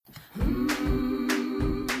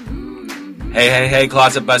Hey,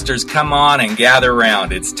 Closet Busters, come on and gather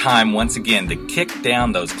around. It's time once again to kick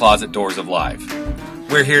down those closet doors of life.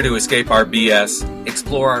 We're here to escape our BS,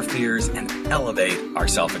 explore our fears, and elevate our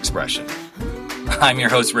self-expression. I'm your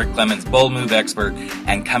host, Rick Clemens, bold move expert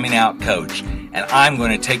and coming out coach, and I'm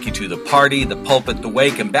going to take you to the party, the pulpit, the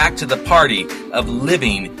wake, and back to the party of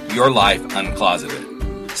living your life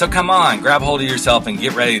uncloseted. So come on, grab hold of yourself and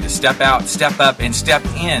get ready to step out, step up, and step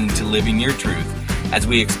into living your truth as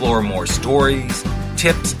we explore more stories,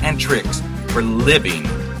 tips, and tricks for living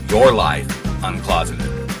your life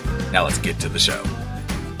uncloseted. Now let's get to the show.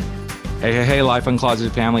 Hey, Life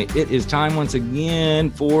Uncloseted family. It is time once again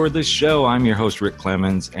for the show. I'm your host, Rick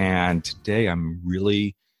Clemens, and today I'm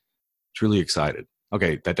really, truly excited.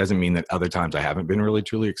 Okay, that doesn't mean that other times I haven't been really,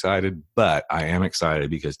 truly excited, but I am excited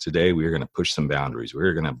because today we are going to push some boundaries.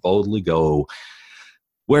 We're going to boldly go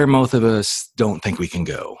where most of us don't think we can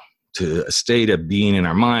go, to a state of being in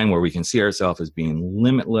our mind where we can see ourselves as being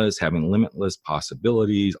limitless, having limitless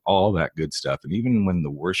possibilities, all that good stuff. And even when the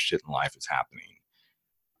worst shit in life is happening,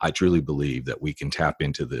 I truly believe that we can tap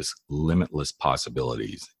into this limitless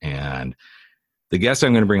possibilities. And the guest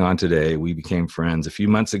I'm going to bring on today, we became friends a few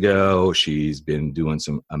months ago. She's been doing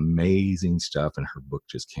some amazing stuff, and her book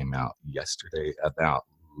just came out yesterday about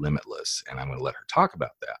limitless. And I'm going to let her talk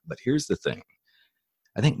about that. But here's the thing.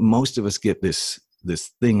 I think most of us get this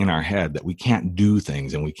thing in our head that we can't do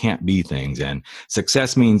things and we can't be things, and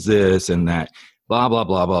success means this and that, blah, blah,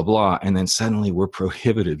 blah, blah, blah. And then suddenly we're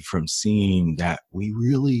prohibited from seeing that we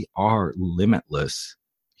really are limitless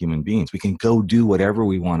human beings. We can go do whatever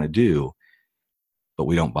we want to do, but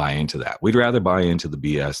we don't buy into that. We'd rather buy into the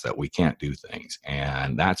BS that we can't do things.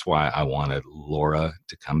 And that's why I wanted Laura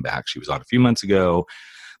to come back. She was on a few months ago,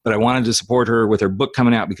 but I wanted to support her with her book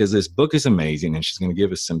coming out because this book is amazing, and she's going to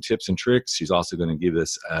give us some tips and tricks. She's also going to give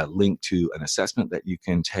us a link to an assessment that you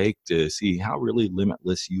can take to see how really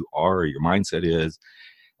limitless you are, or your mindset is,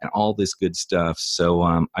 and all this good stuff. So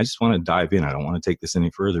I just want to dive in. I don't want to take this any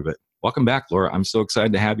further, but welcome back, Laura. I'm so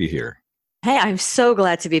excited to have you here. Hey, I'm so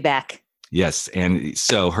glad to be back. Yes, and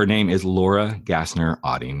so her name is Laura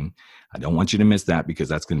Gassner-Otting. I don't want you to miss that because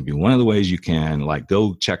that's going to be one of the ways you can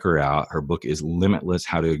go check her out. Her book is Limitless: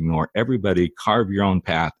 How to Ignore Everybody, Carve Your Own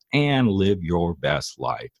Path, and Live Your Best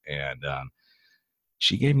Life. And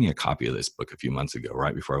she gave me a copy of this book a few months ago,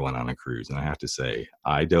 right before I went on a cruise. And I have to say,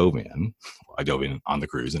 I dove in on the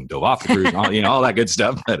cruise and dove off the cruise, and all that good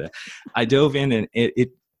stuff. But I dove in, and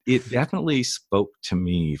it definitely spoke to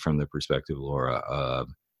me from the perspective, Laura, of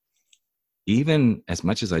even as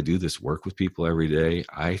much as I do this work with people every day,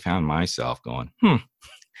 I found myself going,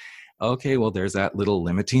 okay, well, there's that little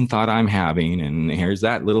limiting thought I'm having, and here's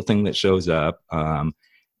that little thing that shows up. And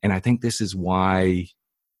I think this is why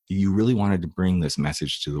you really wanted to bring this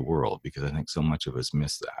message to the world, because I think so much of us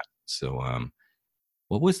miss that. So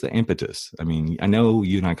what was the impetus? I mean, I know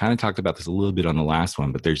you and I kind of talked about this a little bit on the last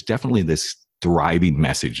one, but there's definitely this thriving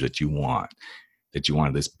message that you wanted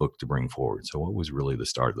this book to bring forward. So what was really the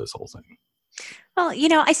start of this whole thing? Well,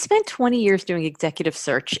 I spent 20 years doing executive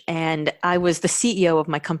search, and I was the CEO of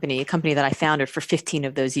my company, a company that I founded for 15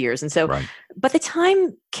 of those years. And so by the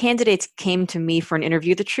time candidates came to me for an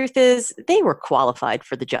interview, the truth is they were qualified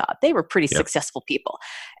for the job. They were pretty successful people.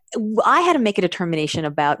 I had to make a determination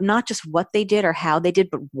about not just what they did or how they did,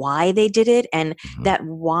 but why they did it. And that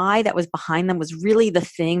why that was behind them was really the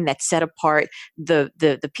thing that set apart the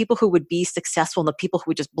people who would be successful and the people who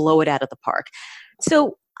would just blow it out of the park.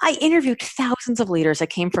 So I interviewed thousands of leaders that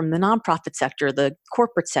came from the nonprofit sector, the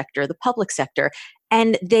corporate sector, the public sector.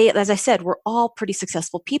 And they, as I said, were all pretty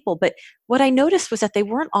successful people. But what I noticed was that they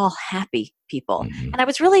weren't all happy people. And I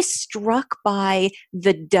was really struck by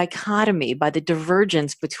the dichotomy, by the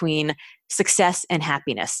divergence between success and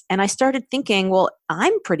happiness. And I started thinking, well,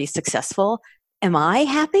 I'm pretty successful. Am I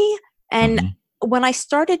happy? And when I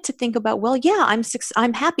started to think about, well, yeah,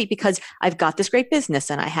 I'm happy because I've got this great business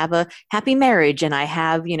and I have a happy marriage and I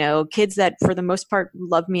have, kids that for the most part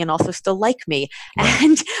love me and also still like me. Right.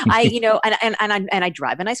 And I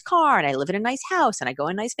drive a nice car and I live in a nice house and I go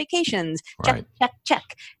on nice vacations. Check,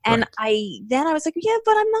 check. And I was like, yeah,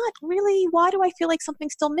 but I'm not really, why do I feel like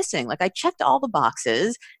something's still missing? Like I checked all the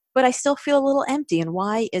boxes, but I still feel a little empty. And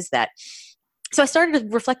why is that? So I started to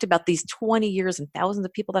reflect about these 20 years and thousands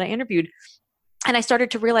of people that I interviewed. And I started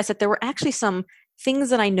to realize that there were actually some things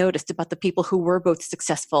that I noticed about the people who were both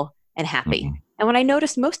successful and happy. And what I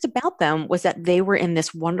noticed most about them was that they were in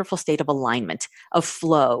this wonderful state of alignment, of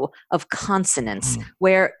flow, of consonance,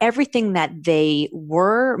 where everything that they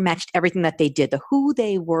were matched everything that they did. The who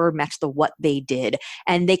they were matched the what they did.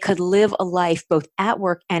 And they could live a life both at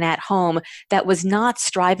work and at home that was not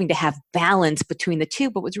striving to have balance between the two,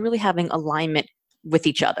 but was really having alignment with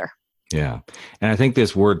each other. Yeah. And I think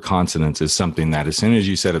this word consonance is something that as soon as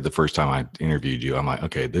you said it the first time I interviewed you, I'm like,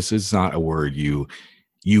 okay, this is not a word you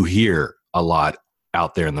hear a lot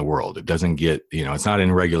out there in the world. It doesn't get, it's not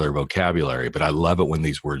in regular vocabulary, but I love it when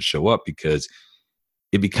these words show up because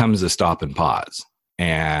it becomes a stop and pause.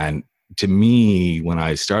 And to me, when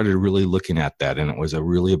I started really looking at that, and it was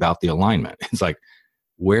really about the alignment, it's like,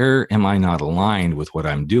 where am I not aligned with what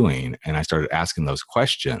I'm doing? And I started asking those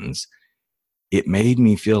questions. It made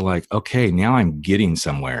me feel like, okay, now I'm getting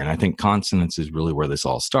somewhere. And I think consonance is really where this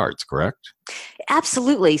all starts, correct?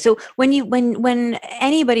 Absolutely. So when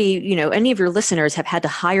anybody, any of your listeners have had to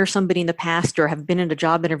hire somebody in the past or have been in a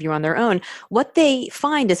job interview on their own, what they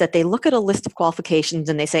find is that they look at a list of qualifications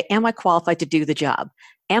and they say, am I qualified to do the job?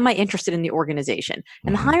 Am I interested in the organization?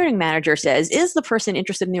 And the hiring manager says, is the person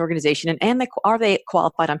interested in the organization, and are they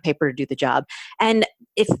qualified on paper to do the job? And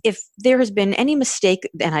if there has been any mistake,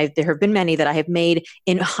 and there have been many that I have made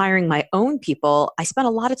in hiring my own people, I spent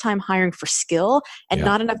a lot of time hiring for skill and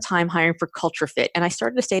not enough time hiring for culture fit. And I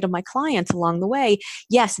started to say to my clients along the way,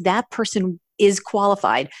 yes, that person is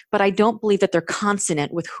qualified, but I don't believe that they're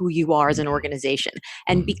consonant with who you are as an organization.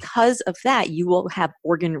 And because of that, you will have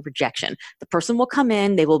organ rejection. The person will come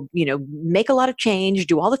in, they will, make a lot of change,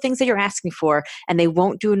 do all the things that you're asking for, and they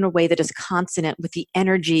won't do it in a way that is consonant with the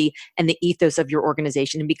energy and the ethos of your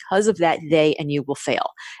organization. And because of that, they and you will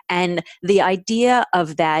fail. And the idea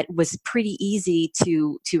of that was pretty easy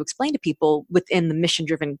to explain to people within the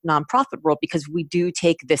mission-driven nonprofit world, because we do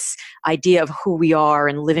take this idea of who we are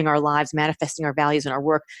and living our lives, manifesting our values and our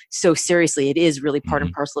work so seriously. It is really part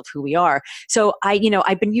and parcel of who we are. So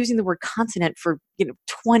I've been using the word consonant for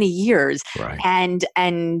 20 years, right. and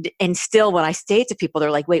still when I say it to people,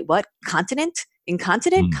 they're like, "Wait, what? Continent?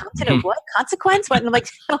 Incontinent? Continent? What? Consequence? What?" And I'm like,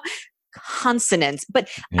 consonants. But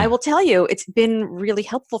I will tell you, it's been really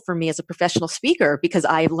helpful for me as a professional speaker, because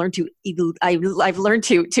I've learned to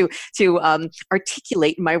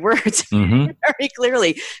articulate my words very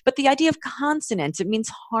clearly. But the idea of consonants, it means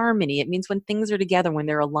harmony. It means when things are together, when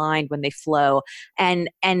they're aligned, when they flow. And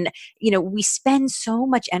we spend so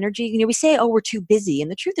much energy. We say, "Oh, we're too busy,"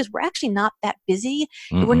 and the truth is, we're actually not that busy.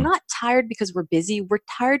 We're not tired because we're busy. We're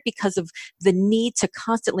tired because of the need to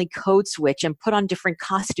constantly code switch and put on different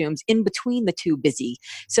costumes in between the two busy.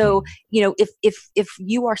 So, if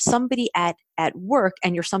you are somebody at work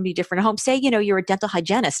and you're somebody different at home, say, you're a dental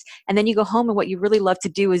hygienist, and then you go home and what you really love to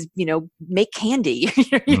do is, make candy.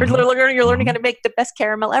 You're learning how to make the best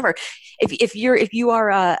caramel ever. If you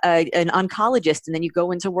are an oncologist, and then you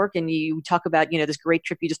go into work and you talk about, this great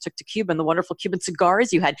trip you just took to Cuba and the wonderful Cuban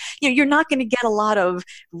cigars you had, you're not going to get a lot of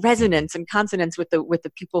resonance and consonance with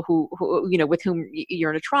the people who with whom you're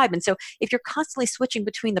in a tribe. And so if you're constantly switching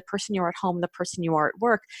between the person you're at home and the person you are at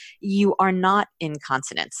work, you are not in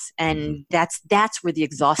consonance. And that's where the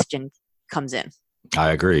exhaustion comes in.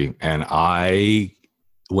 I agree. And I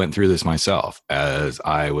went through this myself as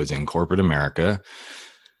I was in corporate America.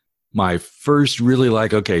 My first really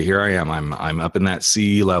okay, here I am. I'm up in that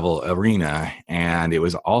C-level arena. And it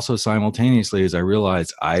was also simultaneously as I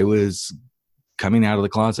realized I was coming out of the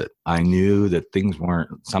closet. I knew that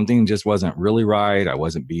something just wasn't really right. I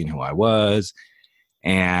wasn't being who I was.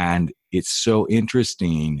 And it's so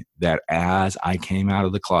interesting that as I came out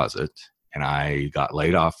of the closet and I got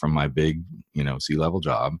laid off from my big, C-level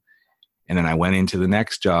job, and then I went into the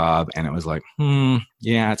next job and it was like,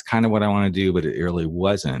 yeah, it's kind of what I want to do, but it really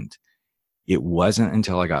wasn't. It wasn't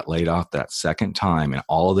until I got laid off that second time, and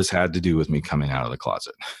all of this had to do with me coming out of the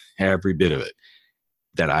closet, every bit of it,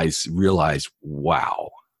 that I realized, wow,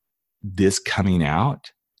 this coming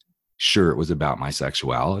out, sure, it was about my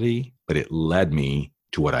sexuality, but it led me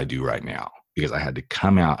to what I do right now, because I had to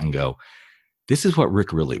come out and go, this is what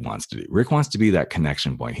Rick really wants to do. Rick wants to be that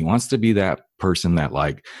connection point. He wants to be that person that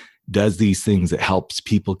does these things that helps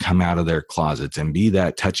people come out of their closets and be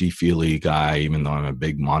that touchy-feely guy, even though I'm a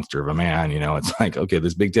big monster of a man. It's like, okay,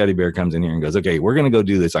 this big teddy bear comes in here and goes, okay, we're going to go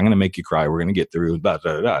do this. I'm going to make you cry. We're going to get through. Blah,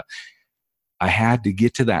 blah, blah. I had to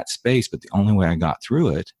get to that space, but the only way I got through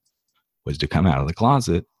it was to come out of the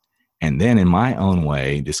closet. And then in my own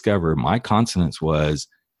way, discover my consonance was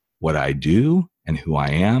what I do and who I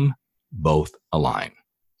am both align.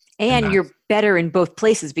 And you're better in both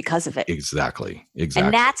places because of it. Exactly.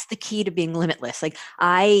 And that's the key to being limitless. Like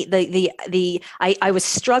I was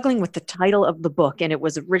struggling with the title of the book, and it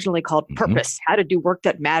was originally called Purpose: How to Do Work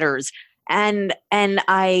That Matters. And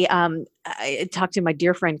I talked to my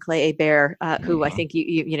dear friend Clay Hebert, who I think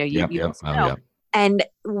you know. And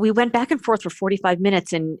we went back and forth for 45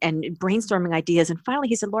 minutes and brainstorming ideas. And finally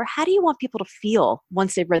he said, Laura, how do you want people to feel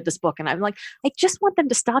once they've read this book? And I'm like, I just want them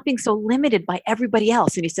to stop being so limited by everybody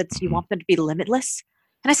else. And he said, so you want them to be limitless?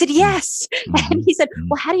 And I said, yes. And he said,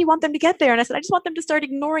 well, how do you want them to get there? And I said, I just want them to start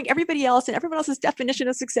ignoring everybody else and everyone else's definition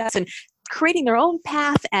of success and creating their own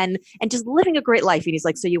path and just living a great life. And he's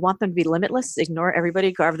like, so you want them to be limitless, ignore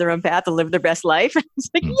everybody, carve their own path and live their best life? And I was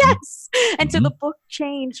like, yes. And so the book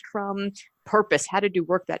changed from Purpose: How to Do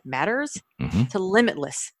Work That Matters to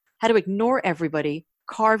Limitless: How to Ignore Everybody,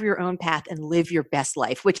 Carve Your Own Path and Live Your Best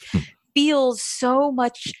Life, which feels so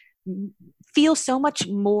much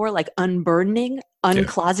more like unburdening,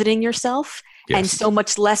 uncloseting yourself, and so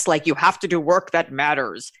much less like you have to do work that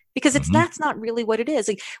matters, because that's not really what it is.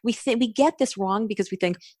 Like we get this wrong because we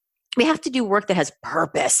think we have to do work that has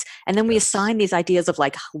purpose. And then we assign these ideas of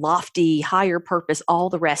like lofty, higher purpose, all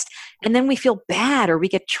the rest. And then we feel bad or we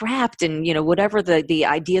get trapped in, whatever the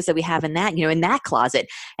ideas that we have in that, in that closet.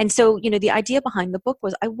 And so, the idea behind the book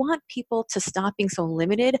was I want people to stop being so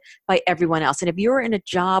limited by everyone else. And if you're in a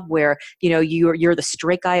job where, you're the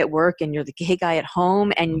straight guy at work and you're the gay guy at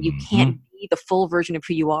home and you can't be the full version of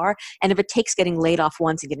who you are, and if it takes getting laid off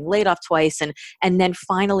once and getting laid off twice and then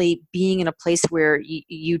finally being in a place where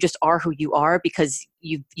you just are who you are because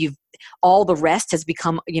you've all the rest has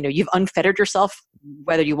become, you've unfettered yourself,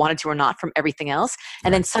 whether you wanted to or not, from everything else.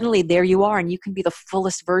 And then suddenly there you are and you can be the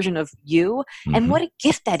fullest version of you. And what a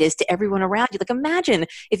gift that is to everyone around you. Like imagine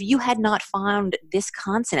if you had not found this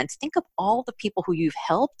consonance. Think of all the people who you've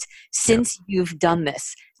helped since you've done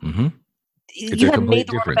this. You have made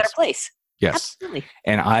the world a better place. Yes. Absolutely.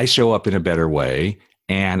 And I show up in a better way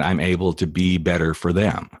and I'm able to be better for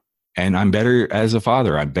them. And I'm better as a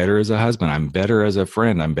father. I'm better as a husband. I'm better as a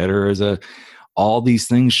friend. I'm better as all these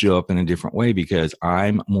things show up in a different way because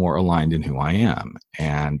I'm more aligned in who I am.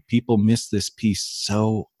 And people miss this piece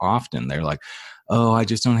so often. They're like, oh, I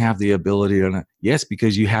just don't have the ability to. Yes,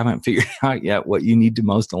 because you haven't figured out yet what you need to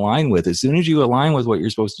most align with. As soon as you align with what you're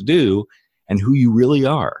supposed to do, and who you really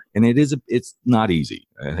are. And it's not easy.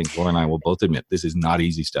 I think Laura and I will both admit this is not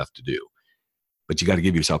easy stuff to do. But you got to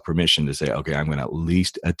give yourself permission to say, okay, I'm going to at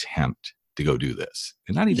least attempt to go do this.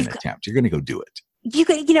 And not even attempt, you're going to go do it.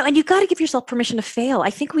 And you got to give yourself permission to fail. I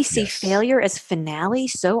think we see failure as finale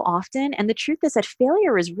so often. And the truth is that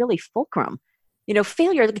failure is really fulcrum.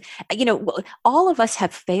 Failure, all of us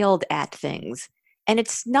have failed at things. And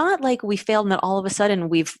it's not like we failed and then all of a sudden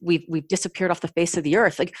we've disappeared off the face of the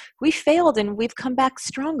earth. Like we failed and we've come back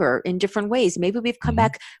stronger in different ways. Maybe we've come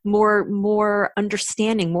back more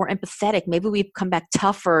understanding, more empathetic. Maybe we've come back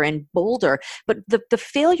tougher and bolder. But the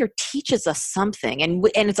failure teaches us something, and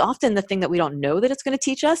it's often the thing that we don't know that it's going to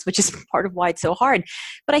teach us, which is part of why it's so hard.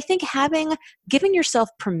 But I think giving yourself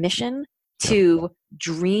permission to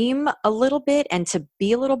dream a little bit and to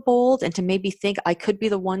be a little bold and to maybe think I could be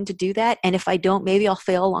the one to do that. And if I don't, maybe I'll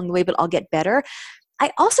fail along the way, but I'll get better. I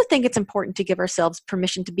also think it's important to give ourselves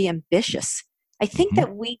permission to be ambitious. I think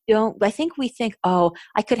that we think, oh,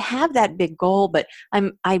 I could have that big goal, but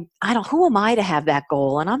who am I to have that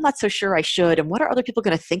goal? And I'm not so sure I should. And what are other people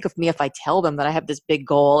going to think of me if I tell them that I have this big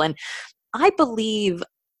goal? And I believe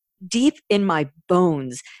deep in my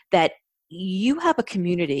bones that you have a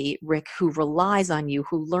community, Rick, who relies on you,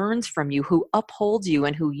 who learns from you, who upholds you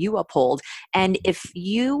and who you uphold. And if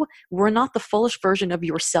you were not the fullest version of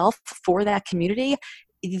yourself for that community,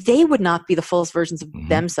 they would not be the fullest versions of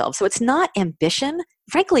themselves. So it's not ambition.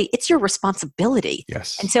 Frankly, it's your responsibility.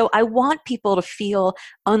 Yes. And so I want people to feel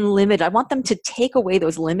unlimited. I want them to take away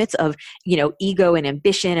those limits of, ego and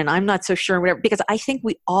ambition and I'm not so sure, whatever, because I think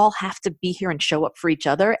we all have to be here and show up for each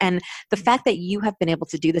other. And the fact that you have been able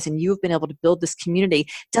to do this and you've been able to build this community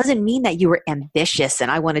doesn't mean that you were ambitious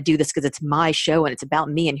and I want to do this because it's my show and it's about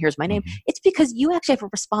me and here's my name. It's because you actually have a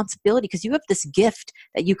responsibility because you have this gift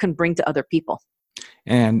that you can bring to other people.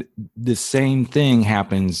 And the same thing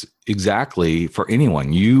happens exactly for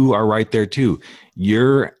anyone. You are right there too.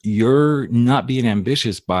 You're not being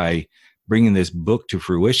ambitious by bringing this book to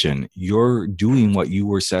fruition. You're doing what you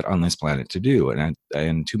were set on this planet to do.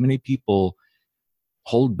 And too many people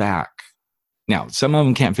hold back. Now, some of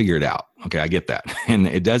them can't figure it out. Okay, I get that. And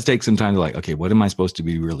it does take some time to okay, what am I supposed to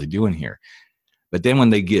be really doing here? But then when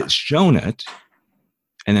they get shown it,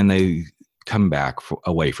 and then they come back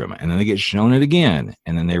away from it, and then they get shown it again,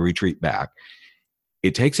 and then they retreat back.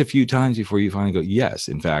 it takes a few times before you finally go, yes.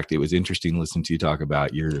 In fact, it was interesting listening to you talk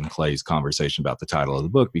about your and Clay's conversation about the title of the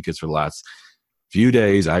book, because for the last few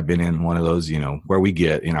days, I've been in one of those, where we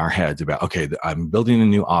get in our heads about, okay, I'm building a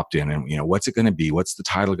new opt-in, and, what's it going to be? What's the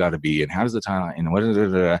title got to be? And how does the title, and what,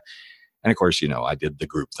 and of course, I did the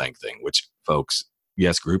groupthink thing, which, folks,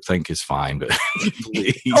 yes, groupthink is fine, but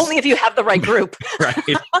only if you have the right group. Right.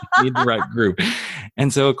 You need the right group.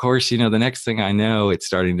 And so, of course, the next thing I know, it's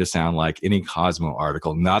starting to sound like any Cosmo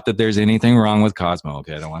article. Not that there's anything wrong with Cosmo.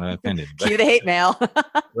 Okay. I don't want to offend it. Cue the hate mail.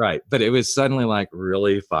 Right. But it was suddenly like,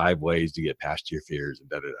 really 5 ways to get past your fears. And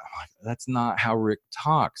I'm like, that's not how Rick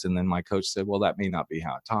talks. And then my coach said, well, that may not be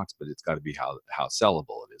how it talks, but it's got to be how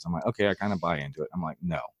sellable it is. I'm like, okay, I kind of buy into it. I'm like,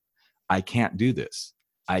 no, I can't do this.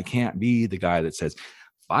 I can't be the guy that says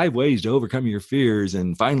 5 ways to overcome your fears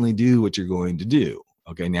and finally do what you're going to do.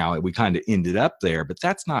 Okay, now we kind of ended up there, but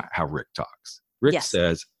that's not how Rick talks. Rick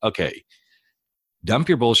says, okay, dump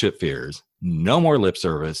your bullshit fears, no more lip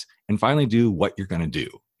service, and finally do what you're going to do.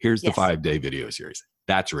 Here's the 5-day video series.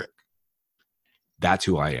 That's Rick. That's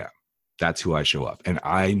who I am. That's who I show up. And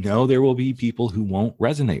I know there will be people who won't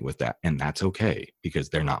resonate with that, and that's okay, because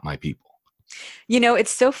they're not my people.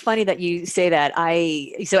 It's so funny that you say that.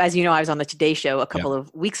 So as you know, I was on the Today Show a couple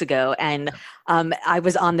of weeks ago, and I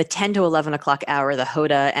was on the 10 to 11 o'clock hour, the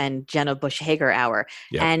Hoda and Jenna Bush Hager hour.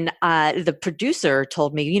 Yeah. And the producer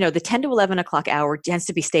told me, the 10 to 11 o'clock hour tends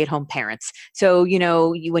to be stay-at-home parents. So,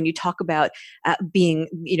 when you talk about being,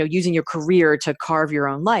 using your career to carve your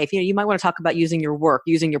own life, you might want to talk about using your work,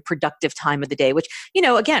 using your productive time of the day, which,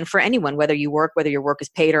 again, for anyone, whether you work, whether your work is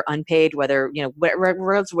paid or unpaid, whether,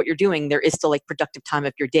 regardless of what you're doing, there is still like productive time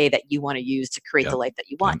of your day that you want to use to create the life that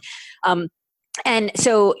you want. And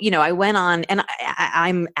so, I went on, and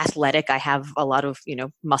I'm athletic. I have a lot of,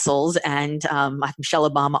 muscles, and I have Michelle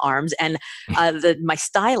Obama arms. And my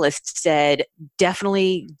stylist said,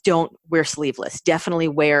 definitely don't wear sleeveless. Definitely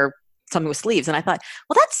wear something with sleeves. And I thought,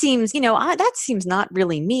 well, that seems, that seems not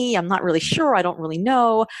really me. I'm not really sure. I don't really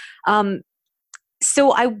know.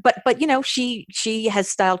 So she has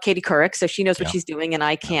styled Katie Couric, so she knows what she's doing, and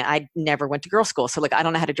I never went to girls' school. So I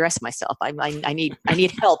don't know how to dress myself. I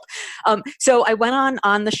need help. So I went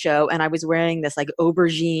on the show, and I was wearing this like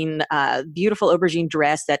aubergine, beautiful aubergine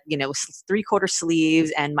dress that, 3/4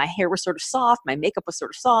 sleeves, and my hair was sort of soft. My makeup was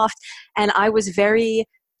sort of soft, and I was very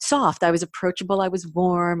soft. I was approachable. I was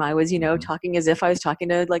warm. I was, talking as if I was talking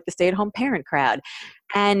to like the stay-at-home parent crowd.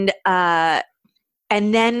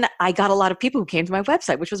 And then I got a lot of people who came to my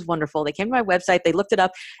website, which was wonderful. They came to my website, they looked it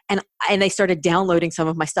up, and they started downloading some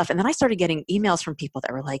of my stuff. And then I started getting emails from people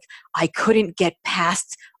that were like, I couldn't get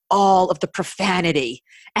past all of the profanity.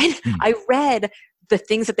 And I read the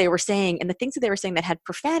things that they were saying, and the things that they were saying that had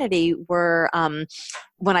profanity were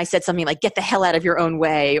when I said something like, get the hell out of your own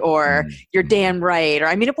way, or you're damn right. Or,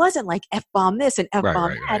 it wasn't like F-bomb this and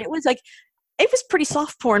F-bomb that. It was like, it was pretty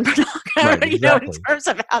soft porn, in terms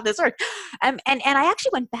of how this worked. And I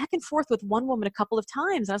actually went back and forth with one woman a couple of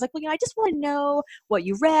times. And I was like, well, I just want to know what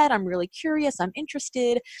you read. I'm really curious. I'm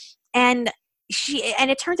interested. And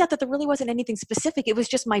it turns out that there really wasn't anything specific. It was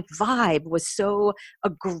just my vibe was so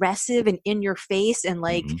aggressive and in your face, and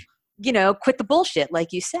like, quit the bullshit,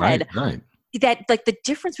 like you said. Right. That like the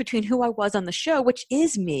difference between who I was on the show, which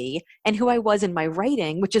is me, and who I was in my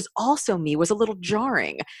writing, which is also me, was a little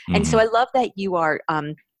jarring. And so I love that you are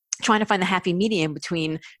trying to find the happy medium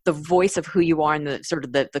between the voice of who you are and the sort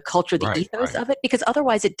of the culture, the ethos of it, because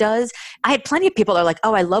otherwise it does. I had plenty of people that are like,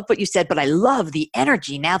 oh, I love what you said, but I love the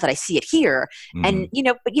energy now that I see it here. And,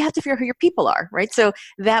 but you have to figure out who your people are, right? So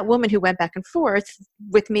that woman who went back and forth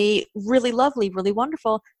with me, really lovely, really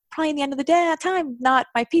wonderful, probably in the end of the day, time, not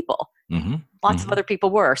my people. Lots of other people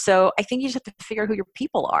were. So I think you just have to figure out who your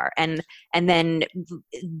people are, and then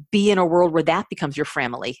be in a world where that becomes your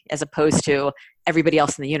family, as opposed to everybody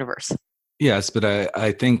else in the universe. Yes, but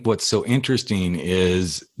I think what's so interesting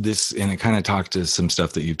is this, and it kind of talks to some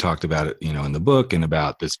stuff that you've talked about, in the book, and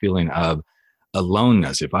about this feeling of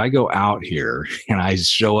aloneness. If I go out here and I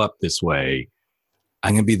show up this way,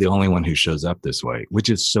 I'm going to be the only one who shows up this way, which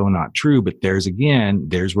is so not true. But there's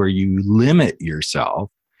where you limit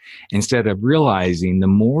yourself, instead of realizing the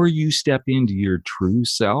more you step into your true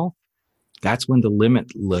self, that's when the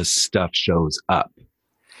limitless stuff shows up.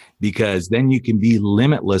 Because then you can be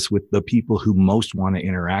limitless with the people who most want to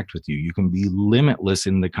interact with you. You can be limitless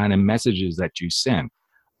in the kind of messages that you send.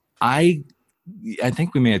 I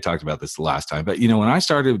think we may have talked about this the last time, but when I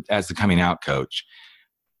started as the coming out coach,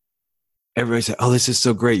 everybody said, oh, this is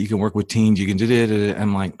so great. You can work with teens. You can do it.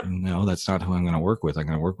 I'm like, no, that's not who I'm going to work with. I'm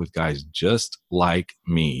going to work with guys just like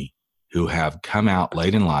me, who have come out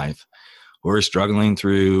late in life, who are struggling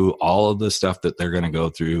through all of the stuff that they're going to go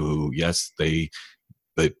through, who, yes, the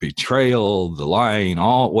betrayal, the lying,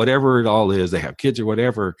 all, whatever it all is, they have kids or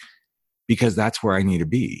whatever, because that's where I need to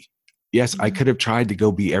be. Yes, I could have tried to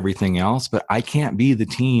go be everything else, but I can't be the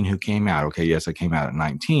teen who came out. Okay, yes, I came out at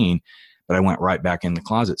 19, but I went right back in the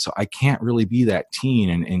closet. So I can't really be that teen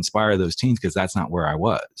and inspire those teens, because that's not where I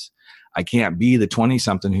was. I can't be the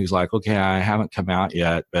 20-something who's like, okay, I haven't come out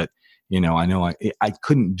yet, but I know I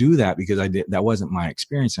couldn't do that because that wasn't my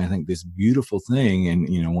experience. And I think this beautiful thing,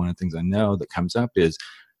 and one of the things I know that comes up is,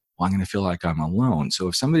 well, I'm going to feel like I'm alone. So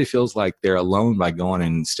if somebody feels like they're alone by going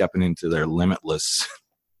and stepping into their limitless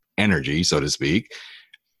energy, so to speak,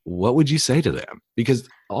 what would you say to them? Because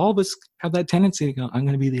all of us have that tendency to go, I'm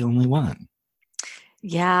going to be the only one.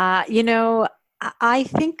 Yeah. I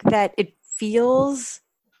think that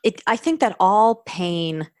I think that all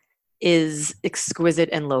pain is exquisite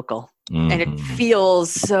and local. And it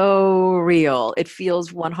feels so real. It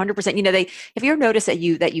feels 100%. Have you ever noticed that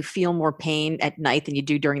you feel more pain at night than you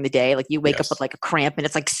do during the day? Like you wake up with like a cramp and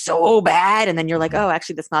it's like so bad. And then you're like, oh,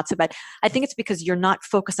 actually that's not so bad. I think it's because you're not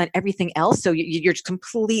focused on everything else. So you're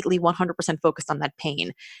completely 100% focused on that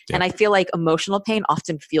pain. Yeah. And I feel like emotional pain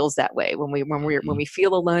often feels that way when we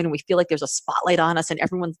feel alone and we feel like there's a spotlight on us and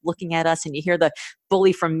everyone's looking at us, and you hear the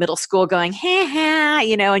bully from middle school going, ha ha,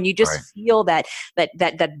 and you just feel that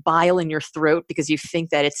bile in your throat because you think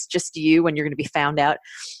that it's just you and you're going to be found out.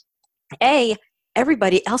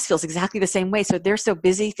 Everybody else feels exactly the same way. So they're so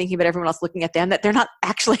busy thinking about everyone else looking at them that they're not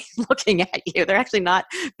actually looking at you. They're actually not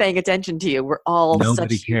paying attention to you. We're all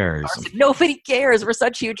nobody cares. Nobody cares. We're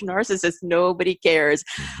such huge narcissists. Nobody cares.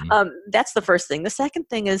 That's the first thing. The second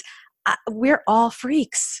thing is we're all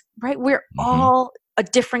freaks, right? We're all a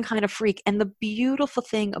different kind of freak. And the beautiful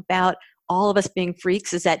thing about all of us being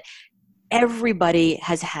freaks is that everybody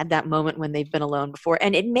has had that moment when they've been alone before.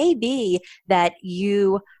 And it may be that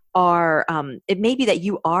you are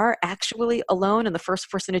actually alone and the first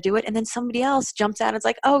person to do it. And then somebody else jumps out and it's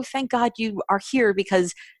like, oh, thank God you are here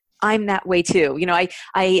because I'm that way too.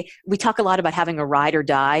 We talk a lot about having a ride or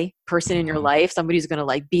die person in your life, somebody who's going to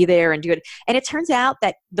like be there and do it. And it turns out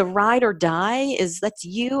that the ride or die that's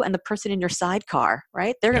you and the person in your sidecar,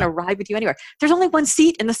 right? They're going to ride with you anywhere. There's only one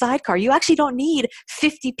seat in the sidecar. You actually don't need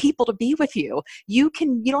 50 people to be with you. You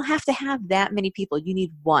don't have to have that many people. You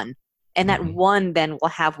need one. And that one then will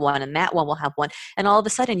have one, and that one will have one. And all of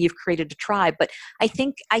a sudden you've created a tribe. But I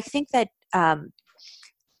think that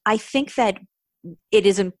it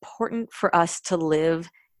is important for us to live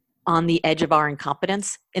on the edge of our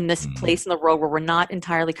incompetence in this place in the world where we're not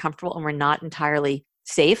entirely comfortable and we're not entirely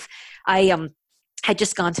safe. I had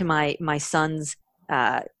just gone to my son's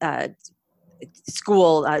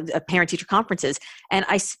school parent-teacher conferences, and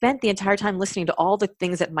I spent the entire time listening to all the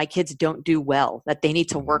things that my kids don't do well that they need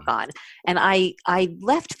to work on. And I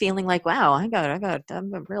left feeling like, wow, I'm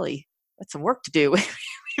really got some work to do with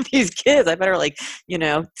these kids. I better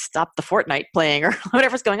stop the Fortnite playing or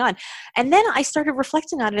whatever's going on. And then I started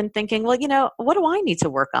reflecting on it and thinking, well, what do I need to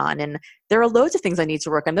work on? And there are loads of things I need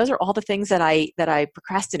to work on. Those are all the things that I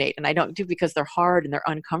procrastinate and I don't do because they're hard and they're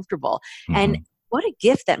uncomfortable. And what a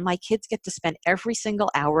gift that my kids get to spend every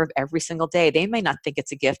single hour of every single day. They may not think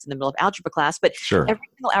it's a gift in the middle of algebra class, but every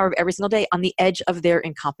single hour of every single day on the edge of their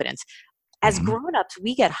incompetence. As grown-ups,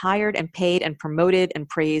 we get hired and paid and promoted and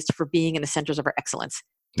praised for being in the centers of our excellence.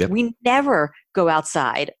 Yep. We never go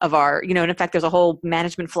outside of our, and in fact, there's a whole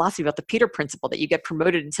management philosophy about the Peter principle that you get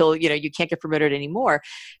promoted until, you can't get promoted anymore.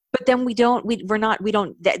 But then we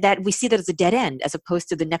see that as a dead end as opposed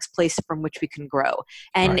to the next place from which we can grow.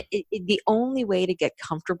 And the only way to get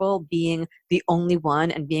comfortable being the only one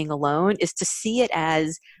and being alone is to see it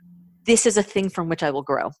as, this is a thing from which I will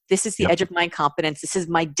grow. This is the edge of my incompetence. This is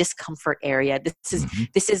my discomfort area.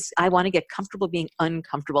 This is, I want to get comfortable being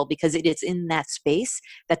uncomfortable because it is in that space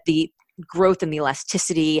that the growth and the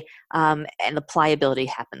elasticity and the pliability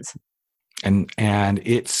happens. And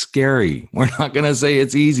it's scary. We're not going to say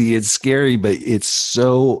it's easy. It's scary, but it's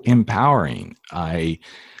so empowering. I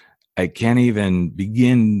can't even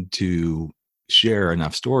begin to share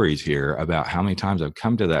enough stories here about how many times I've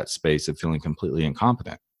come to that space of feeling completely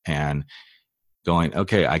incompetent. And going,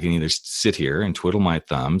 okay, I can either sit here and twiddle my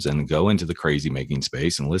thumbs and go into the crazy making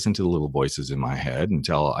space and listen to the little voices in my head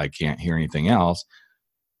until I can't hear anything else,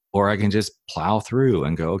 or I can just plow through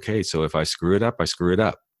and go, okay, so if I screw it up, I screw it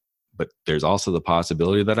up. But there's also the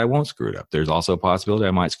possibility that I won't screw it up. There's also a possibility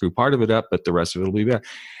I might screw part of it up, but the rest of it will be better.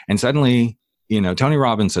 And suddenly, Tony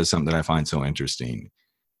Robbins says something that I find so interesting.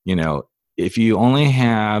 If you only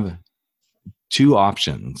have two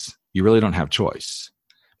options, you really don't have choice.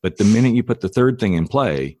 But the minute you put the third thing in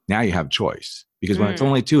play, now you have choice. Because when it's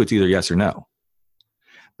only two, it's either yes or no.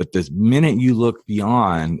 But the minute you look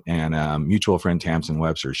beyond, and mutual friend Tamsin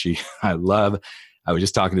Webster, I was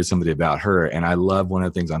just talking to somebody about her, and I love one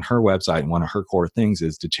of the things on her website, and one of her core things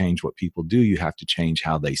is to change what people do, you have to change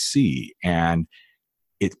how they see. And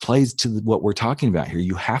it plays to what we're talking about here.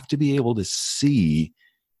 You have to be able to see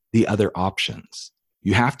the other options.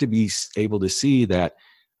 You have to be able to see that,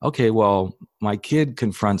 okay, well, my kid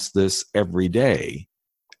confronts this every day.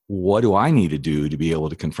 What do I need to do to be able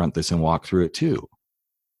to confront this and walk through it too?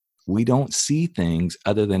 We don't see things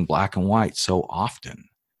other than black and white so often.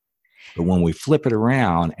 But when we flip it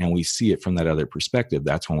around and we see it from that other perspective,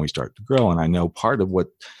 that's when we start to grow. And I know part of what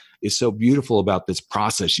is so beautiful about this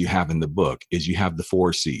process you have in the book is you have the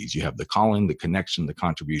 4 C's. You have the calling, the connection, the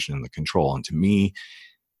contribution, and the control. And to me,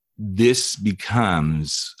 this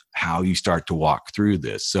becomes how you start to walk through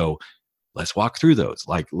this. So let's walk through those.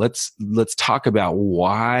 Like, let's talk about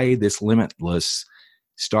why this limitless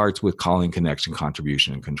starts with calling, connection,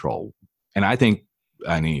 contribution, and control. And I think,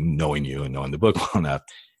 knowing you and knowing the book well enough,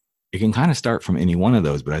 it can kind of start from any one of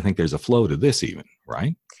those, but I think there's a flow to this even,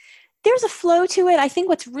 right? There's a flow to it. I think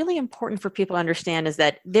what's really important for people to understand is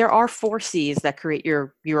that there are 4 C's that create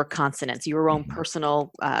your consonants, your own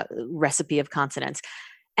personal recipe of consonants.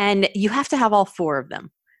 And you have to have all 4 of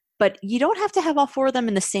them. But you don't have to have all 4 of them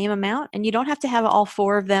in the same amount, and you don't have to have all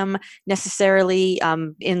 4 of them necessarily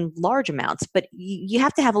in large amounts, but you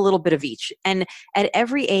have to have a little bit of each. And at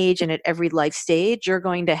every age and at every life stage, you're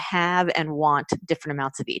going to have and want different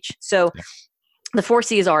amounts of each. So the 4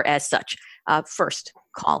 C's are as such. First,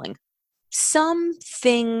 calling.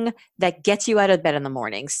 Something that gets you out of bed in the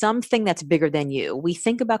morning, something that's bigger than you. We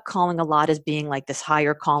think about calling a lot as being like this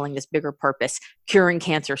higher calling, this bigger purpose, curing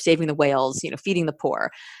cancer, saving the whales, feeding the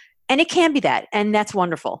poor. And it can be that, and that's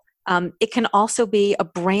wonderful. It can also be a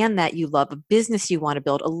brand that you love, a business you want to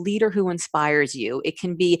build, a leader who inspires you. It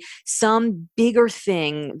can be some bigger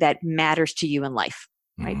thing that matters to you in life,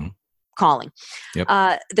 right? Calling. Yep.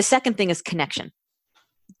 The second thing is connection.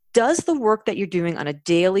 Does the work that you're doing on a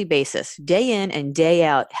daily basis, day in and day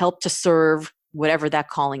out, help to serve whatever that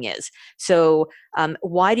calling is? So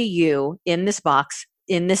why do you, in this box,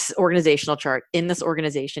 in this organizational chart, in this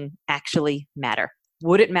organization, actually matter?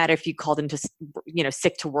 Would it matter if you called into,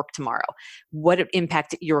 sick to work tomorrow? Would it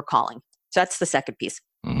impact your calling? So that's the second piece.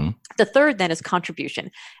 The third then is contribution.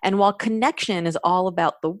 And while connection is all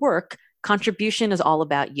about the work, contribution is all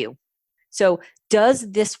about you. So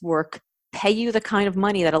does this work pay you the kind of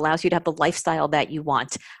money that allows you to have the lifestyle that you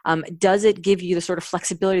want? Does it give you the sort of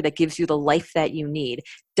flexibility that gives you the life that you need?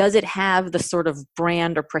 Does it have the sort of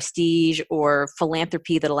brand or prestige or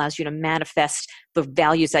philanthropy that allows you to manifest the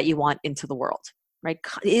values that you want into the world? Right?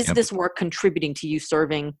 Is this work contributing to you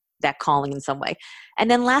serving that calling in some way?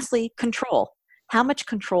 And then lastly, control. How much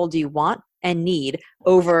control do you want and need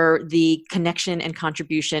over the connection and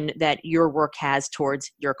contribution that your work has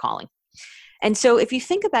towards your calling? And so if you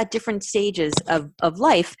think about different stages of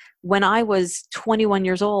life, when I was 21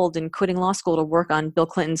 years old and quitting law school to work on Bill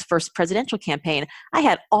Clinton's first presidential campaign, I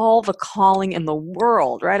had all the calling in the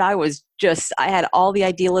world, right? I had all the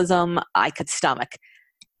idealism I could stomach.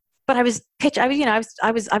 But I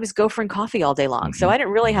was gophering coffee all day long. So I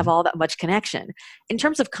didn't really have all that much connection. In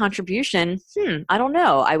terms of contribution, I don't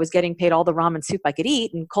know. I was getting paid all the ramen soup I could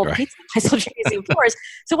eat and cold pizza in my social museum floors.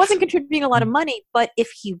 So it wasn't contributing a lot of money. But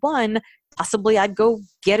if he won, possibly I'd go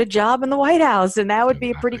get a job in the White House, and that would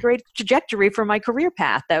be a pretty great trajectory for my career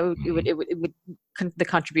path. It would the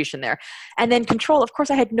contribution there. And then control. Of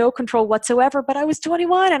course, I had no control whatsoever, but I was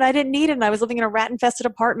 21 and I didn't need it. And I was living in a rat-infested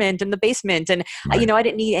apartment in the basement, and I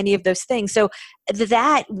didn't need any of those things. So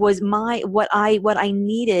that was what I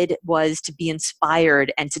needed was to be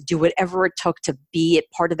inspired and to do whatever it took to be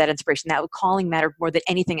a part of that inspiration. That calling mattered more than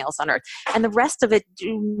anything else on earth, and the rest of it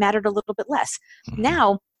mattered a little bit less.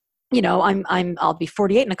 Now, I'll be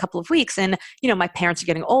 48 in a couple of weeks, and my parents are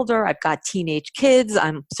getting older. I've got teenage kids.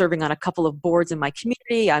 I'm serving on a couple of boards in my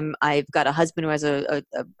community. I've got a husband who has a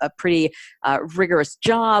pretty rigorous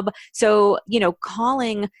job. So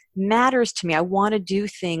calling matters to me. I want to do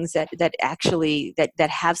things that actually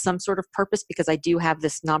have some sort of purpose, because I do have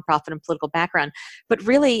this nonprofit and political background. But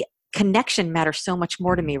really, connection matters so much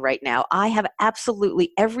more to me right now. I have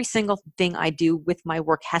absolutely every single thing I do with my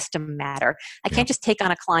work has to matter. I can't just take on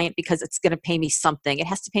a client because it's going to pay me something. It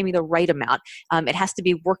has to pay me the right amount. It has to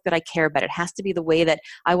be work that I care about. It has to be the way that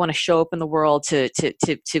I want to show up in the world to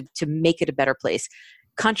make it a better place.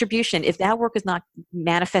 contribution. If that work is not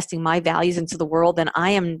manifesting my values into the world, then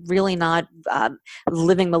I am really not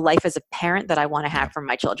living the life as a parent that I want to have for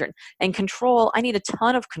my children. And control, I need a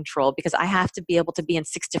ton of control because I have to be able to be in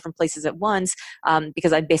 6 different places at once,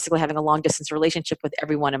 because I'm basically having a long distance relationship with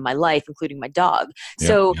everyone in my life, including my dog.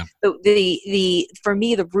 So the for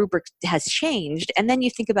me, the rubric has changed. And then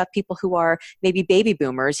you think about people who are maybe baby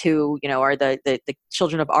boomers who, are the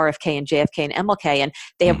children of RFK and JFK and MLK, and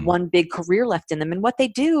they have one big career left in them. And what they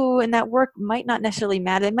do in that work might not necessarily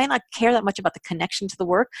matter. They might not care that much about the connection to the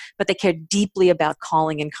work, but they care deeply about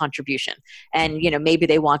calling and contribution. And, maybe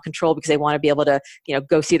they want control because they want to be able to,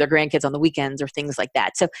 go see their grandkids on the weekends or things like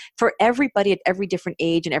that. So for everybody at every different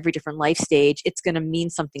age and every different life stage, it's going to mean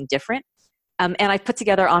something different. And I put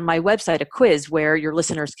together on my website a quiz where your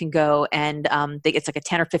listeners can go and it's like a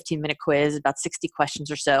 10 or 15 minute quiz, about 60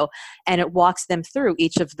 questions or so, and it walks them through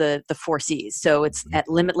each of the 4 C's. So it's at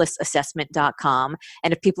limitlessassessment.com.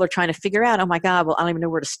 And if people are trying to figure out, oh my God, well, I don't even know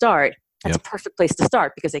where to start, that's a perfect place to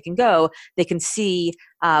start, because they can see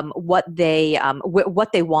what they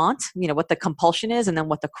want, what the compulsion is, and then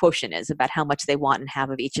what the quotient is about how much they want and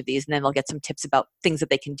have of each of these. And then they'll get some tips about things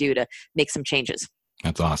that they can do to make some changes.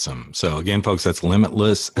 That's awesome. So again, folks, that's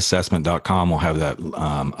limitlessassessment.com. We'll have that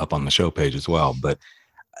up on the show page as well. But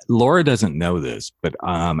Laura doesn't know this, but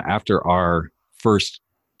after our first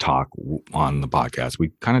talk on the podcast,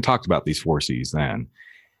 we kind of talked about these 4 C's then.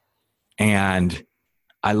 And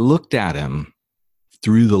I looked at him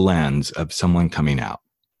through the lens of someone coming out,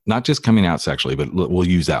 not just coming out sexually, but we'll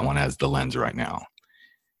use that one as the lens right now.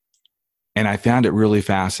 And I found it really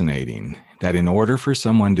fascinating that in order for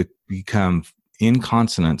someone to become in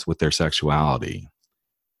consonance with their sexuality,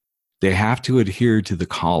 they have to adhere to the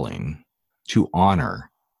calling to honor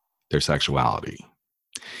their sexuality.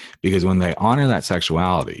 Because when they honor that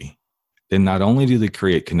sexuality, then not only do they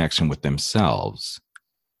create connection with themselves,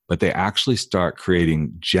 but they actually start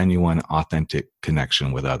creating genuine, authentic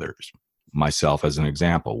connection with others. Myself as an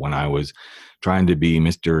example, when I was trying to be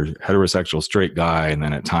Mr. Heterosexual straight guy, and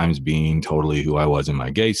then at times being totally who I was in my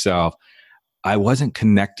gay self, I wasn't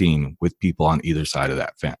connecting with people on either side of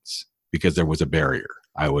that fence because there was a barrier.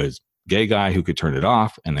 I was gay guy who could turn it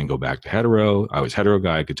off and then go back to hetero. I was hetero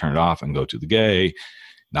guy, could turn it off and go to the gay.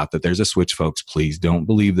 Not that there's a switch, folks. Please don't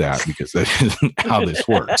believe that, because that isn't how this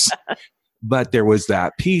works. But there was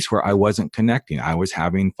that piece where I wasn't connecting. I was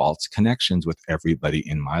having false connections with everybody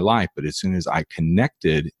in my life. But as soon as I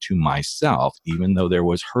connected to myself, even though there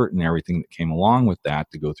was hurt and everything that came along with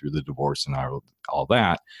that, to go through the divorce and all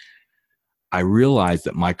that, I realized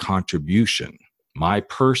that my contribution, my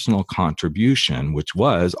personal contribution, which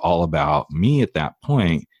was all about me at that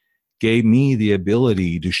point, gave me the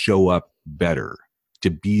ability to show up better, to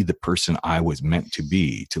be the person I was meant to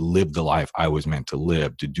be, to live the life I was meant to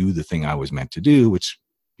live, to do the thing I was meant to do, which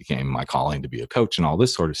became my calling to be a coach and all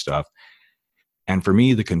this sort of stuff. And for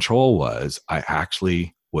me, the control was, I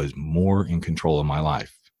actually was more in control of my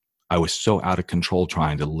life. I was so out of control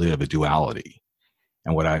trying to live a duality.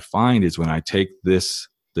 And what I find is when I take this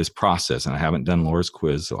process, and I haven't done Laura's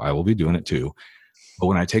quiz, so I will be doing it too. But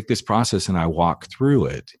when I take this process and I walk through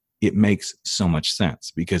it, it makes so much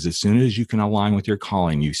sense, because as soon as you can align with your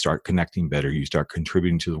calling, you start connecting better. You start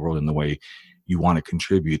contributing to the world in the way you want to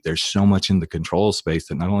contribute. There's so much in the control space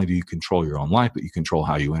that not only do you control your own life, but you control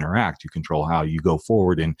how you interact. You control how you go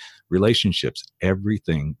forward in relationships.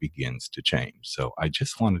 Everything begins to change. So I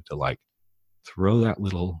just wanted to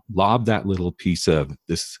lob that little piece of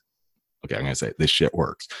this. Okay, I'm going to say this shit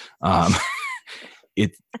works.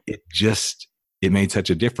 It made such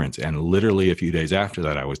a difference. And literally a few days after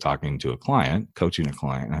that, I was talking to a client, coaching a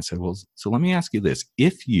client. And I said, well, so let me ask you this.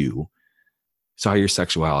 If you saw your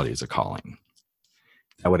sexuality as a calling,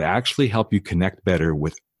 that would actually help you connect better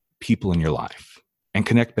with people in your life and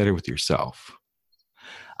connect better with yourself.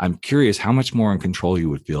 I'm curious how much more in control you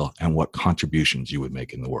would feel and what contributions you would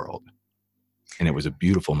make in the world. And it was a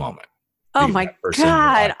beautiful moment. Oh my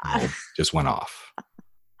God. Just went off.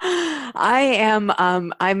 I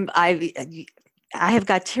have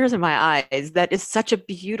got tears in my eyes. That is such a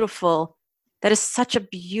beautiful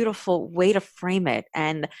way to frame it.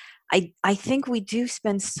 And I think we do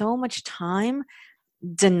spend so much time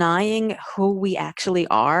denying who we actually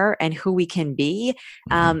are and who we can be.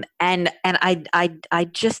 And I'm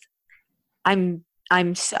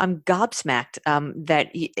gobsmacked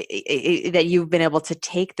that you've been able to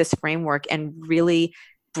take this framework and really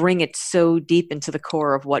bring it so deep into the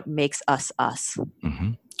core of what makes us us.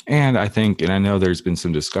 Mm-hmm. And I think, and I know there's been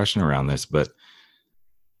some discussion around this, but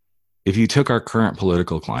if you took our current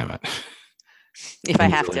political climate, if I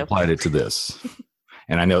have to, applied it to this,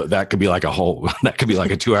 And I know that could be like a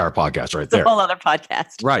 2-hour podcast right there. It's a whole other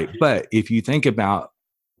podcast. Right. But if you think about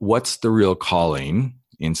what's the real calling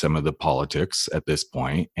in some of the politics at this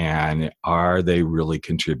point, and are they really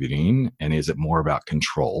contributing? And is it more about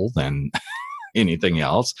control than anything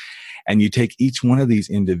else? And you take each one of these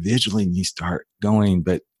individually and you start going,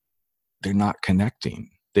 but they're not connecting.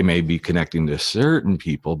 They may be connecting to certain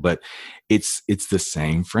people, but it's the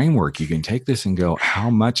same framework. You can take this and go, how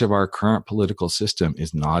much of our current political system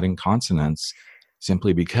is not in consonance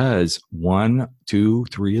simply because 1, 2,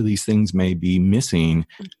 3 of these things may be missing,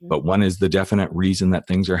 but one is the definite reason that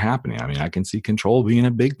things are happening. I mean, I can see control being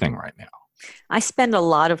a big thing right now. I spend a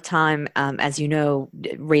lot of time, as you know,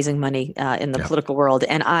 raising money in the political world,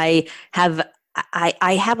 and I have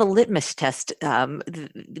a litmus test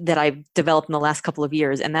that I've developed in the last couple of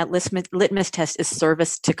years, and that litmus test is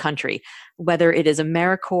service to country, whether it is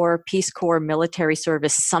AmeriCorps, Peace Corps, military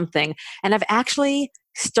service, something. And I've actually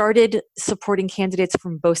started supporting candidates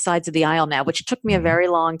from both sides of the aisle now, which took me a very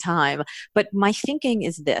long time. But my thinking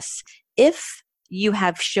is this: if you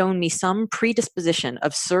have shown me some predisposition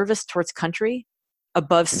of service towards country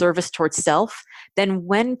above service towards self, then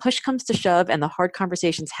when push comes to shove and the hard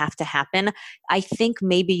conversations have to happen, I think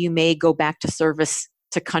maybe you may go back to service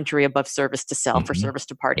to country above service to self or service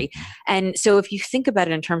to party. And so if you think about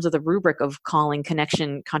it in terms of the rubric of calling,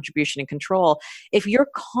 connection, contribution, and control, if your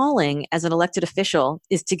calling as an elected official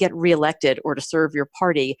is to get reelected or to serve your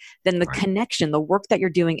party, then the connection, the work that you're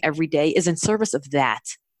doing every day is in service of that.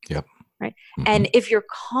 Yep. Right. And if your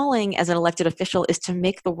calling as an elected official is to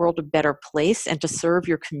make the world a better place and to serve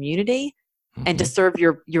your community and to serve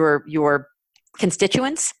your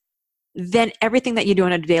constituents, then everything that you do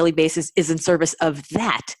on a daily basis is in service of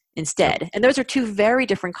that instead. And those are two very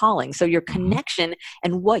different callings. So your connection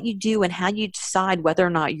and what you do and how you decide whether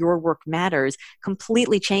or not your work matters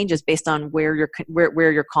completely changes based on where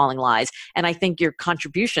your calling lies. And I think your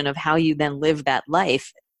contribution of how you then live that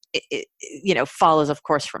life follows, of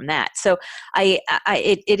course, from that. So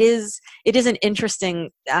it is an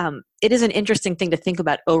interesting thing to think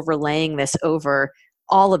about overlaying this over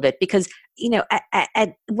all of it, because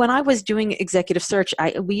when I was doing executive search,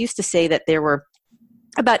 we used to say that there were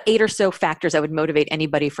about 8 or so factors that would motivate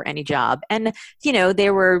anybody for any job. And,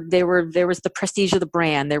 there was the prestige of the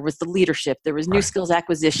brand, there was the leadership, there was new skills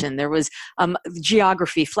acquisition, there was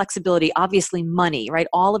geography, flexibility, obviously money, right?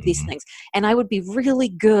 All of these things. And I would be really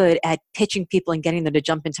good at pitching people and getting them to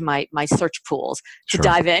jump into my search pools, to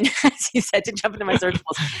dive in, as you said, to jump into my search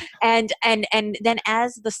pools. And then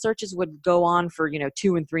as the searches would go on for,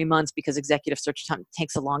 2 and 3 months, because executive search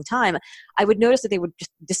takes a long time, I would notice that they would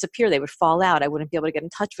just disappear. They would fall out. I wouldn't be able to get in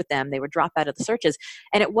touch with them. They would drop out of the searches.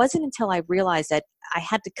 And it wasn't until I realized that I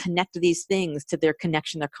had to connect these things to their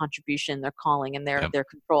connection, their contribution, their calling, and their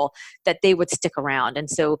control, that they would stick around. And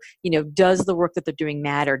so, does the work that they're doing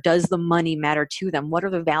matter? Does the money matter to them? What are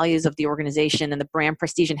the values of the organization and the brand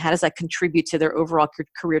prestige? And how does that contribute to their overall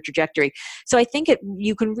career trajectory? So I think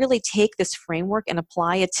you can really take this framework and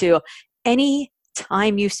apply it to any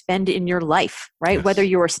time you spend in your life, right? Yes. Whether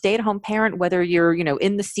you're a stay-at-home parent, whether you're,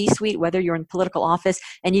 in the C-suite, whether you're in political office,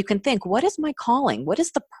 and you can think, what is my calling? What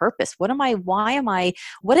is the purpose? What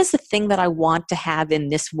is the thing that I want to have in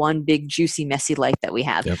this one big, juicy, messy life that we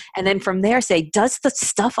have? Yep. And then from there say, does the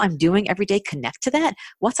stuff I'm doing every day connect to that?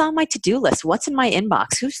 What's on my to-do list? What's in my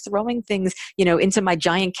inbox? Who's throwing things, into my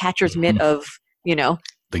giant catcher's mitt of,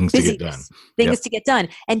 things to get done. Things to get done.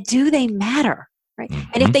 And do they matter? Right?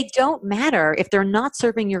 And if they don't matter, if they're not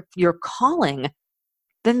serving your calling,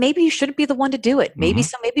 then maybe you shouldn't be the one to do it. Maybe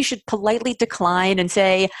maybe you should politely decline and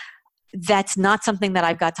say, that's not something that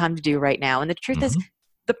I've got time to do right now. And the truth is,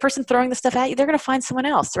 the person throwing the stuff at you, they're going to find someone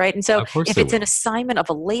else, right? And so if it's an assignment of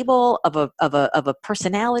a label, of a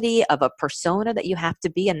personality, of a persona that you have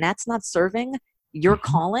to be, and that's not serving your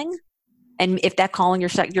calling, and if that calling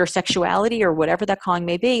your sexuality or whatever that calling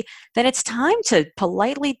may be, then it's time to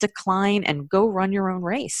politely decline and go run your own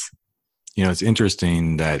race. It's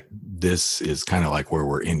interesting that this is kind of like where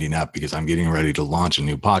we're ending up, because I'm getting ready to launch a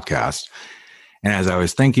new podcast. And as I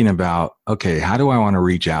was thinking about, okay, how do I want to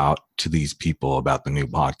reach out to these people about the new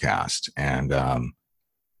podcast? And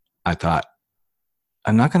I thought,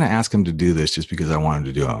 I'm not going to ask them to do this just because I wanted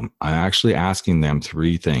to do them. I'm actually asking them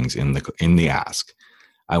 3 things in the ask.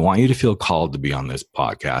 I want you to feel called to be on this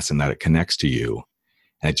podcast and that it connects to you,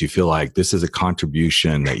 and that you feel like this is a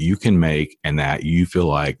contribution that you can make, and that you feel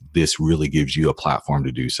like this really gives you a platform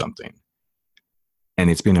to do something. And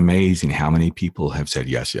it's been amazing how many people have said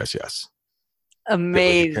yes, yes, yes.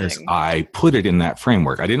 Amazing. Because I put it in that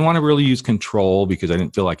framework. I didn't want to really use control because I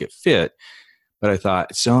didn't feel like it fit, But I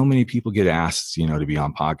thought so many people get asked, to be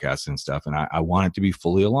on podcasts and stuff. And I want it to be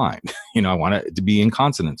fully aligned. I want it to be in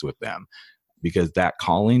consonance with them, because that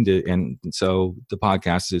calling and so the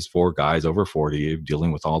podcast is for guys over 40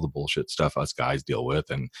 dealing with all the bullshit stuff us guys deal with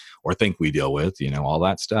or think we deal with, all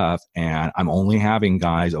that stuff. And I'm only having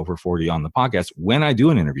guys over 40 on the podcast when I do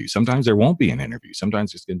an interview. Sometimes there won't be an interview.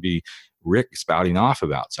 Sometimes it's going to be Rick spouting off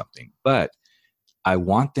about something, but I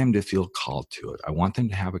want them to feel called to it. I want them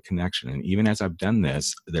to have a connection. And even as I've done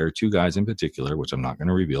this, there are two guys in particular, which I'm not going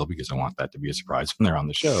to reveal because I want that to be a surprise when they're on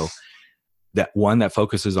the show. That one that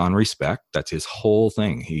focuses on respect. That's his whole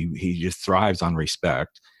thing. He just thrives on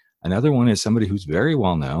respect. Another one is somebody who's very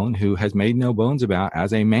well known, who has made no bones about,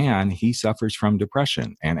 as a man, he suffers from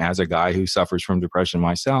depression. And as a guy who suffers from depression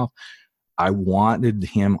myself, I wanted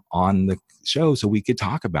him on the show so we could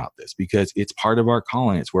talk about this, because it's part of our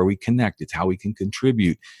calling. It's where we connect. It's how we can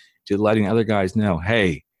contribute to letting other guys know,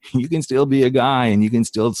 hey, you can still be a guy and you can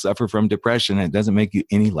still suffer from depression. And it doesn't make you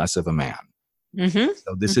any less of a man. Mm-hmm.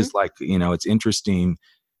 So this is like, it's interesting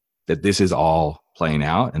that this is all playing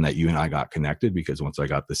out and that you and I got connected, because once I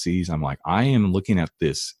got the C's, I'm like, I am looking at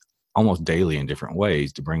this almost daily in different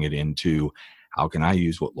ways to bring it into how can I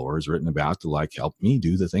use what Laura's written about to help me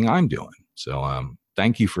do the thing I'm doing. So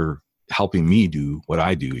thank you for helping me do what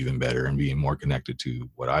I do even better and being more connected to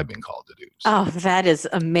what I've been called to do. So. Oh, that is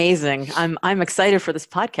amazing. I'm excited for this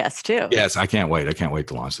podcast too. Yes, I can't wait. I can't wait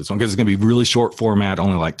to launch this one, because it's going to be really short format,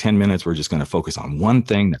 only like 10 minutes. We're just going to focus on one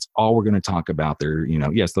thing. That's all we're going to talk about there.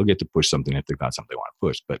 Yes, they'll get to push something if they've got something they want to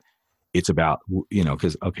push, but it's about,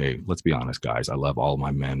 because, okay, let's be honest, guys. I love all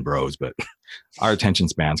my men bros, but our attention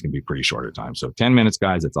spans can be pretty short at times. So 10 minutes,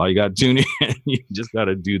 guys, that's all you got to tune in. You just got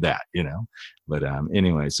to do that, But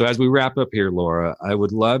anyway, so as we wrap up here, Laura, I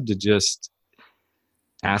would love to just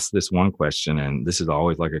ask this one question. And this is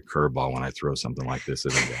always like a curveball when I throw something like this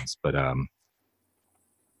at events. But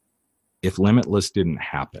if Limitless didn't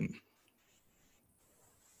happen,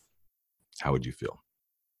 how would you feel?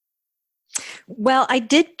 Well, I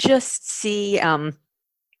did just see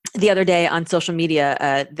the other day on social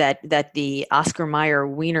media that the Oscar Mayer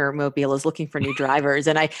Wiener Mobile is looking for new drivers.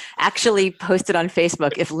 And I actually posted on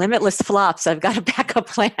Facebook, if Limitless flops, I've got a backup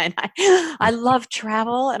plan. I love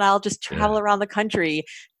travel, and I'll just travel around the country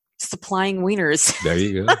supplying wieners. There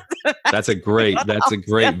you go. That's a great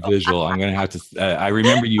visual. I'm going to have to, I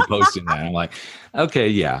remember you posting that. I'm like, okay,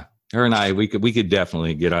 yeah. Her and I, we could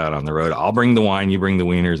definitely get out on the road. I'll bring the wine, you bring the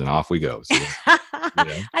wieners, and off we go. So,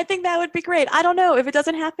 I think that would be great. I don't know. If it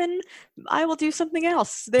doesn't happen, I will do something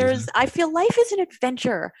else. I feel life is an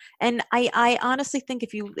adventure. And I honestly think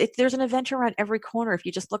if there's an adventure around every corner, if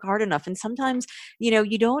you just look hard enough. And sometimes,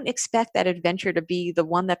 you don't expect that adventure to be the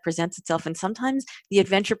one that presents itself. And sometimes the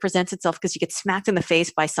adventure presents itself because you get smacked in the face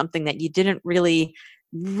by something that you didn't really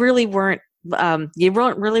weren't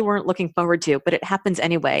looking forward to, but it happens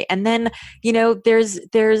anyway. And then,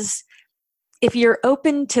 there's if you're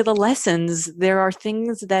open to the lessons, there are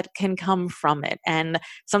things that can come from it. And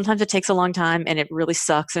sometimes it takes a long time and it really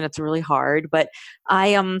sucks and it's really hard. But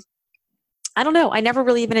I don't know. I never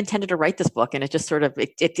really even intended to write this book, and it just sort of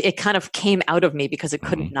it kind of came out of me because it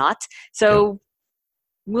couldn't not. So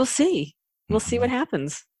we'll see. We'll see what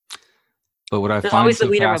happens. But what I There's find always so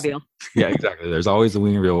the Wienermobile. Yeah, exactly. There's always the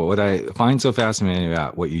Wienermobile. What I find so fascinating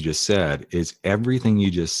about what you just said is everything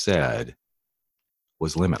you just said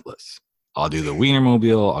was limitless. I'll do the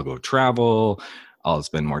Wienermobile. I'll go travel. I'll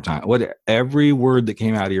spend more time. Every word that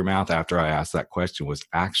came out of your mouth after I asked that question was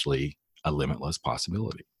actually a limitless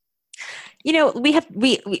possibility. We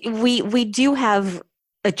do have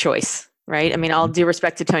a choice, right? I mean, all due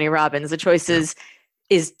respect to Tony Robbins, the choice is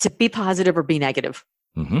to be positive or be negative.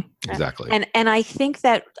 Mm-hmm. Exactly. And I think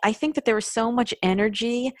that there was so much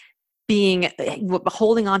energy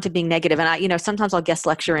holding on to being negative. And I, sometimes I'll guest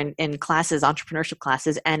lecture in classes, entrepreneurship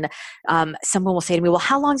classes, and someone will say to me, well,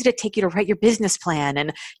 how long did it take you to write your business plan?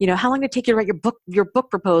 And, how long did it take you to write your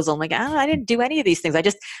book proposal? I'm like, I didn't do any of these things. I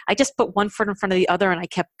just put one foot in front of the other and I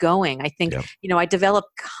kept going. I think, I developed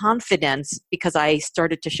confidence because I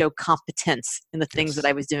started to show competence in the things that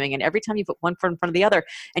I was doing. And every time you put one foot in front of the other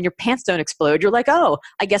and your pants don't explode, you're like, oh,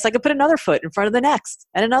 I guess I could put another foot in front of the next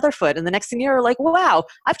and another foot. And the next thing you're like, wow,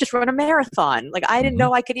 I've just run a marathon. Like I didn't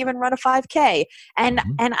know I could even run a 5K. And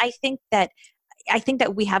I think that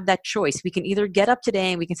we have that choice. We can either get up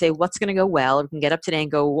today and we can say what's going to go well, or we can get up today and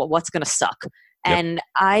go what's going to suck. And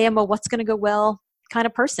I am a what's going to go well kind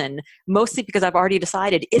of person, mostly because I've already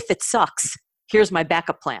decided if it sucks, here's my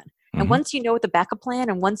backup plan. And once you know what the backup plan,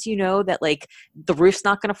 and once you know that like the roof's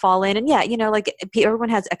not going to fall in, and like everyone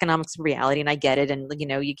has economics and reality, and I get it, and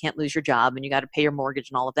you can't lose your job and you got to pay your mortgage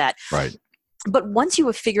and all of that. Right. But once you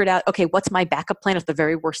have figured out, okay, what's my backup plan if the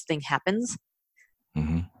very worst thing happens?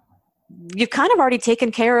 Mm-hmm. You've kind of already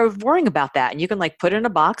taken care of worrying about that, and you can like put it in a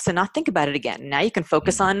box and not think about it again. Now you can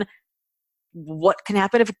focus on what can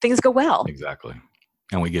happen if things go well. Exactly.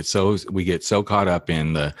 And we get so caught up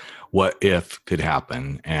in the what if could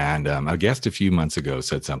happen. And a guest a few months ago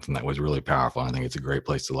said something that was really powerful. I think it's a great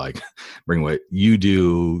place to like bring what you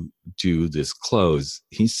do to this close.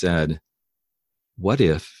 He said, what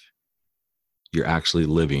if you're actually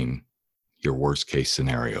living your worst case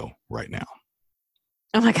scenario right now?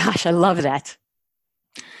 Oh my gosh, I love that.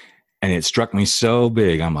 And it struck me so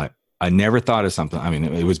big. I'm like, I never thought of something. I mean,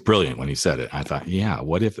 it was brilliant when he said it. I thought, yeah,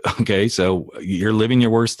 what if, okay, so you're living your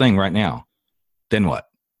worst thing right now. Then what?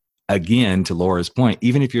 Again, to Laura's point,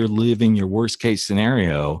 even if you're living your worst case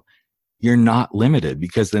scenario, you're not limited,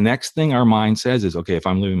 because the next thing our mind says is, okay, if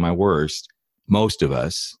I'm living my worst, most of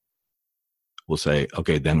us will say,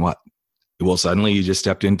 okay, then what? Well, suddenly you just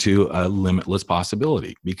stepped into a limitless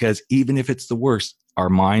possibility, because even if it's the worst, our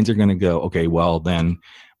minds are going to go, okay, well, then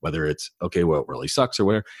whether it's, okay, well, it really sucks or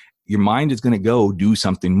whatever, your mind is going to go do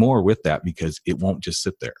something more with that, because it won't just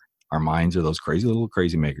sit there. Our minds are those crazy little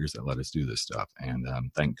crazy makers that let us do this stuff. And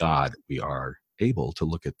thank God we are able to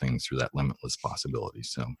look at things through that limitless possibility.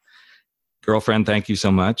 So, girlfriend, thank you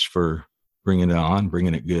so much for bringing it on,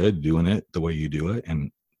 bringing it good, doing it the way you do it, and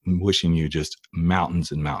wishing you just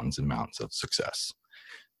mountains and mountains and mountains of success.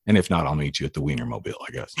 And if not, I'll meet you at the Wienermobile,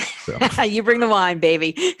 I guess. So. You bring the wine,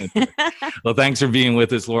 baby. Well, thanks for being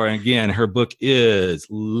with us, Laura. And again, her book is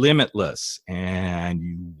Limitless, and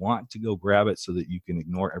you want to go grab it so that you can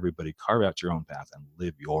ignore everybody, carve out your own path, and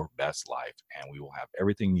live your best life. And we will have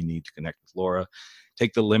everything you need to connect with Laura.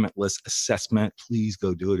 Take the Limitless assessment. Please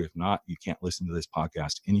go do it. If not, you can't listen to this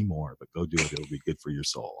podcast anymore, but go do it. It'll be good for your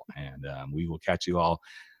soul. And we will catch you all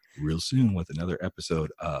real soon with another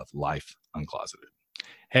episode of Life Uncloseted.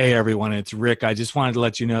 Hey, everyone, it's Rick. I just wanted to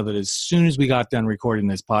let you know that as soon as we got done recording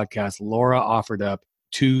this podcast, Laura offered up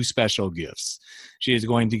 2 special gifts. She is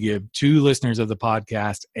going to give 2 listeners of the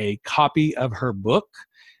podcast a copy of her book.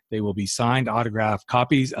 They will be signed, autographed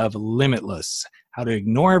copies of Limitless: How to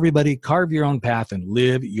Ignore Everybody, Carve Your Own Path, and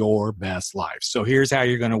Live Your Best Life. So here's how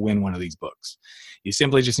you're going to win one of these books. You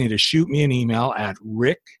simply just need to shoot me an email at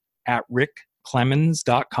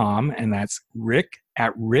rick@rickclemons.com, and that's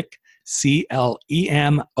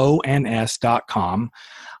rick@rickclemons.com.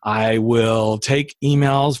 I will take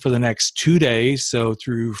emails for the next 2 days. So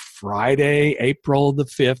through Friday, April the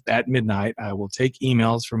 5th at midnight, I will take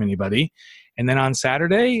emails from anybody. And then on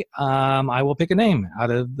Saturday, I will pick a name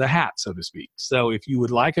out of the hat, so to speak. So if you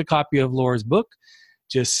would like a copy of Laura's book,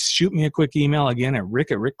 just shoot me a quick email again at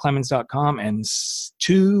rick@rickclemons.com, and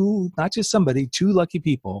 2, not just somebody, 2 lucky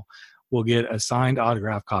people will get a signed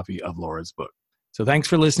autographed copy of Laura's book. So thanks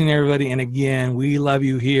for listening, everybody. And again, we love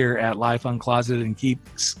you here at Life Uncloseted, and keep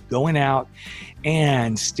going out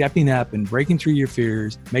and stepping up and breaking through your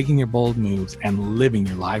fears, making your bold moves, and living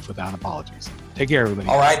your life without apologies. Take care, everybody.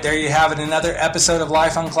 All right, there you have it. Another episode of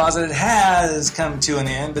Life Uncloseted has come to an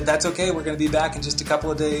end, but that's okay. We're going to be back in just a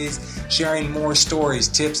couple of days, sharing more stories,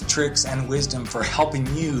 tips, tricks, and wisdom for helping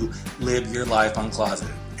you live your life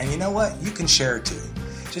uncloseted. And you know what? You can share too.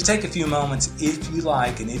 Just take a few moments, if you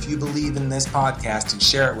like and if you believe in this podcast, and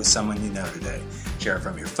share it with someone you know today. Share it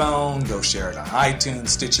from your phone, go share it on iTunes,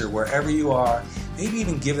 Stitcher, wherever you are. Maybe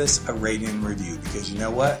even give us a rating and review, because you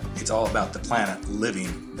know what? It's all about the planet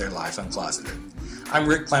living their life uncloseted. I'm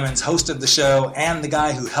Rick Clemons, host of the show and the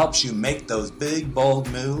guy who helps you make those big, bold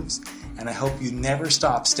moves. And I hope you never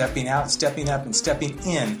stop stepping out, stepping up, and stepping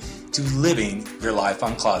in to living your life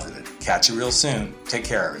uncloseted. Catch you real soon. Take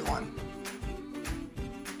care, everyone.